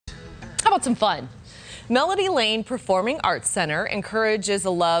about some fun? Melody Lane Performing Arts Center encourages a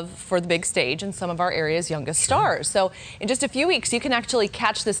love for the big stage and some of our area's youngest stars. So in just a few weeks, you can actually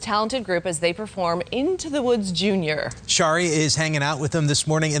catch this talented group as they perform Into the Woods Junior. Shari is hanging out with them this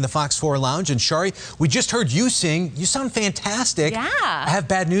morning in the Fox 4 Lounge. And Shari, we just heard you sing. You sound fantastic. Yeah. I have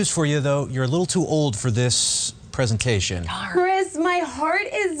bad news for you, though. You're a little too old for this presentation. Chris, my heart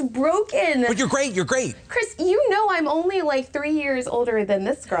is broken. But you're great, you're great. Chris, you know I'm only like 3 years older than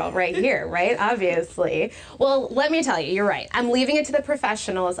this girl right here, right? Obviously. Well, let me tell you, you're right. I'm leaving it to the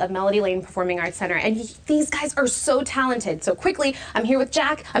professionals of Melody Lane Performing Arts Center, and these guys are so talented. So quickly, I'm here with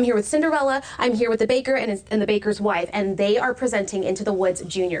Jack, I'm here with Cinderella, I'm here with the baker and the baker's wife, and they are presenting Into the Woods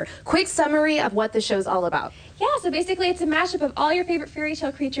Junior. Quick summary of what the show's all about. Yeah, so basically it's a mashup of all your favorite fairy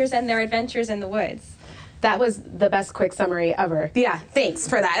tale creatures and their adventures in the woods. That was the best quick summary ever. Yeah, thanks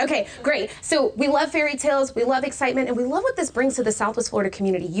for that. Okay, great. So we love fairy tales, we love excitement, and we love what this brings to the Southwest Florida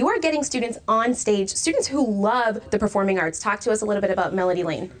community. You are getting students on stage, students who love the performing arts. Talk to us a little bit about Melody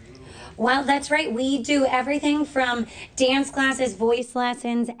Lane. Well, that's right. We do everything from dance classes, voice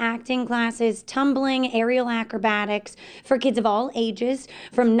lessons, acting classes, tumbling, aerial acrobatics for kids of all ages,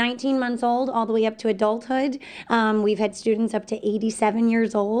 from 19 months old all the way up to adulthood. We've had students up to 87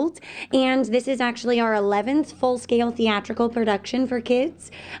 years old. And this is actually our 11th full-scale theatrical production for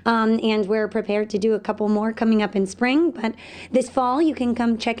kids. And we're prepared to do a couple more coming up in spring. But this fall, you can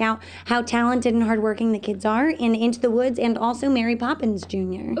come check out how talented and hardworking the kids are in Into the Woods and also Mary Poppins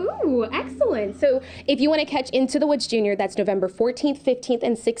Jr. Ooh, excellent. So if you want to catch Into the Woods Junior, that's November 14th, 15th,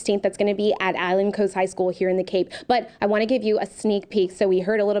 and 16th. That's going to be at Island Coast High School here in the Cape. But I want to give you a sneak peek. So we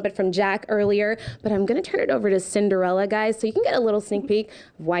heard a little bit from Jack earlier, but I'm going to turn it over to Cinderella, guys, so you can get a little sneak peek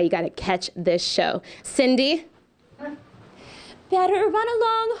of why you got to catch this show. Cindy? Better run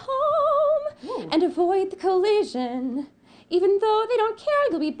along home and avoid the collision. Even though they don't care,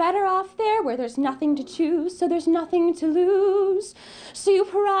 you'll be better off there where there's nothing to choose, so there's nothing to lose. So you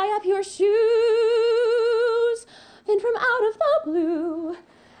pry up your shoes, then from out of the blue,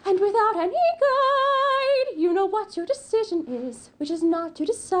 and without any guide, you know what your decision is, which is not to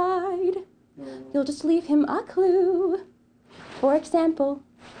decide. You'll just leave him a clue. For example,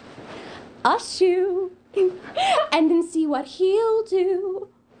 a shoe, and then see what he'll do.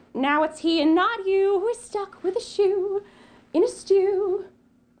 Now it's he and not you who is stuck with a shoe. In a stew,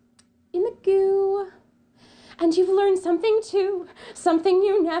 in the goo, and you've learned something too, something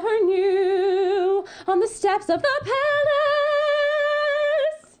you never knew, on the steps of the palace.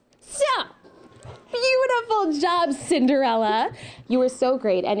 So, beautiful job, Cinderella. You were so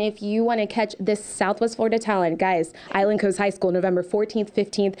great, and if you want to catch this Southwest Florida talent, guys, Island Coast High School, November 14th,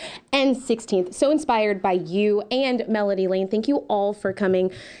 15th, and 16th. So inspired by you and Melody Lane. Thank you all for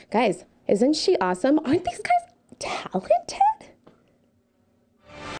coming. Guys, isn't she awesome? Aren't these guys talented?